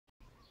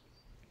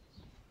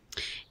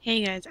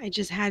Hey guys, I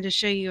just had to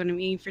show you what I'm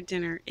eating for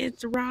dinner.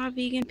 It's raw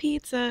vegan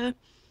pizza,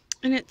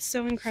 and it's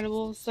so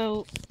incredible.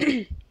 So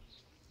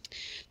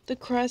the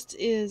crust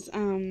is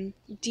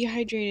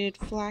dehydrated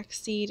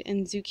flaxseed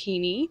and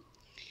zucchini,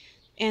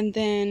 and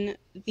then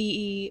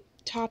the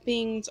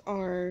toppings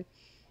are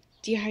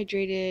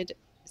dehydrated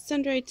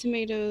sun-dried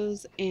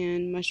tomatoes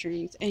and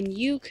mushrooms. And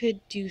you could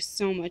do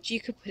so much.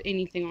 You could put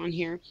anything on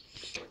here.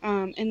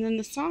 And then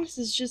the sauce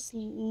is just a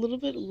little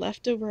bit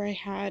leftover I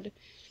had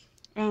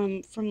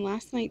from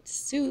last night's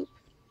soup.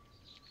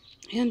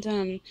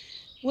 And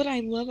what I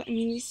love, I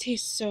mean, these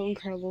taste so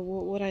incredible.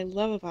 What I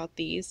love about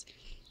these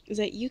is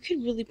that you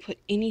could really put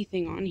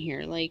anything on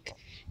here. Like,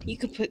 you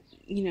could put,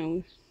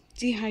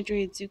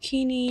 dehydrated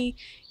zucchini.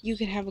 You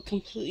could have a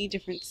completely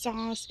different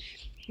sauce.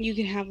 You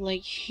could have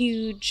like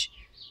huge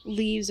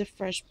leaves of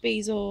fresh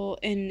basil,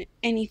 and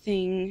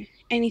anything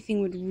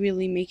would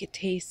really make it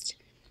taste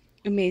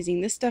amazing.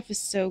 This stuff is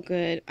so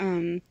good.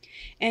 And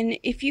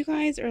if you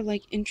guys are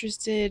like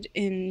interested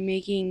in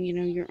making,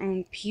 your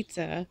own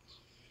pizza,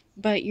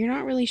 but you're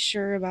not really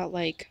sure about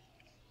like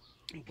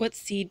what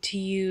seed to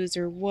use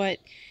or what,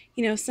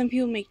 some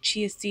people make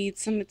chia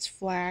seeds, some it's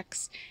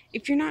flax.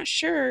 If you're not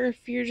sure,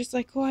 if you're just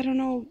like, oh, I don't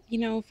know,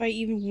 if I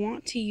even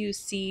want to use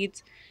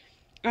seeds,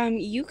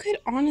 you could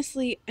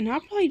honestly, and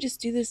I'll probably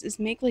just do this, is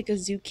make like a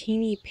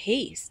zucchini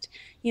paste.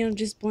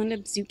 Just blend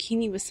up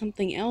zucchini with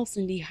something else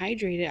and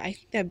dehydrate it. I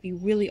think that'd be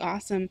really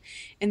awesome.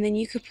 And then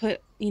you could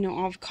put,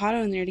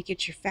 avocado in there to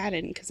get your fat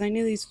in, because I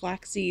know these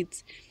flax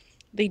seeds,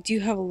 they do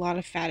have a lot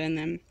of fat in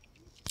them.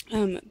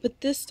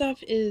 But this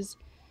stuff is,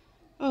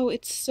 oh,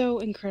 it's so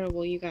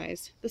incredible, you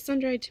guys. The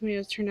sun-dried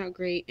tomatoes turned out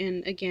great,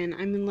 and again,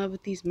 I'm in love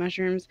with these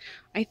mushrooms.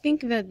 I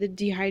think that the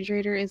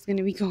dehydrator is going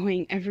to be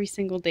going every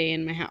single day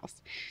in my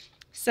house.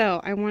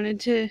 So I wanted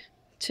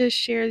to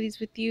share these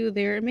with you.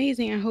 They're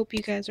amazing. I hope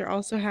you guys are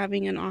also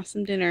having an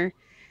awesome dinner.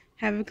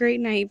 Have a great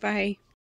night. Bye.